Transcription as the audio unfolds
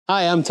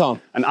Hi, I'm Tom.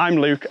 And I'm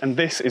Luke, and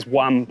this is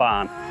WAM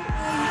Barn.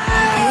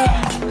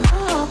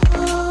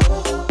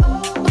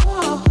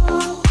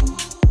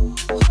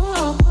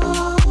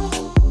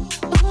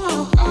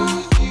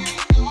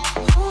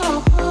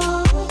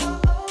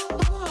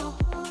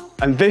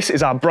 And this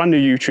is our brand new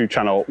YouTube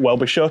channel where we'll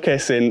be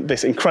showcasing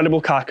this incredible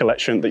car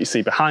collection that you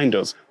see behind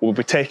us. We'll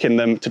be taking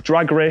them to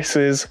drag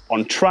races,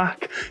 on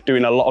track,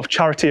 doing a lot of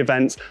charity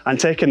events, and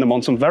taking them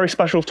on some very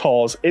special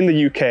tours in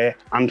the UK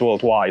and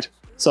worldwide.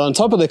 So on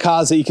top of the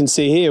cars that you can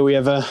see here, we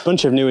have a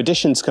bunch of new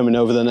additions coming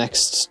over the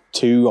next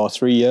 2 or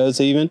 3 years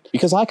even,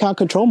 because I can't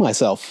control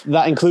myself.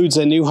 That includes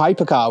a new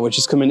hypercar, which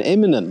is coming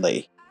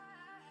imminently.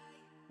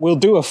 We'll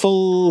do a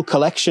full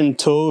collection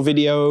tour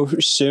video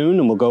soon,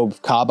 and we'll go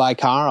car by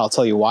car. I'll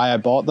tell you why I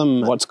bought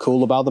them, what's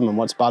cool about them and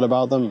what's bad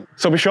about them.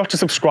 So be sure to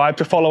subscribe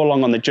to follow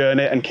along on the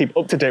journey and keep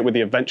up to date with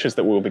the adventures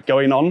that we'll be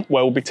going on,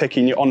 where we'll be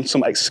taking you on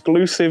some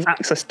exclusive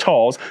access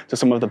tours to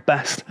some of the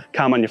best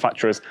car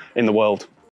manufacturers in the world.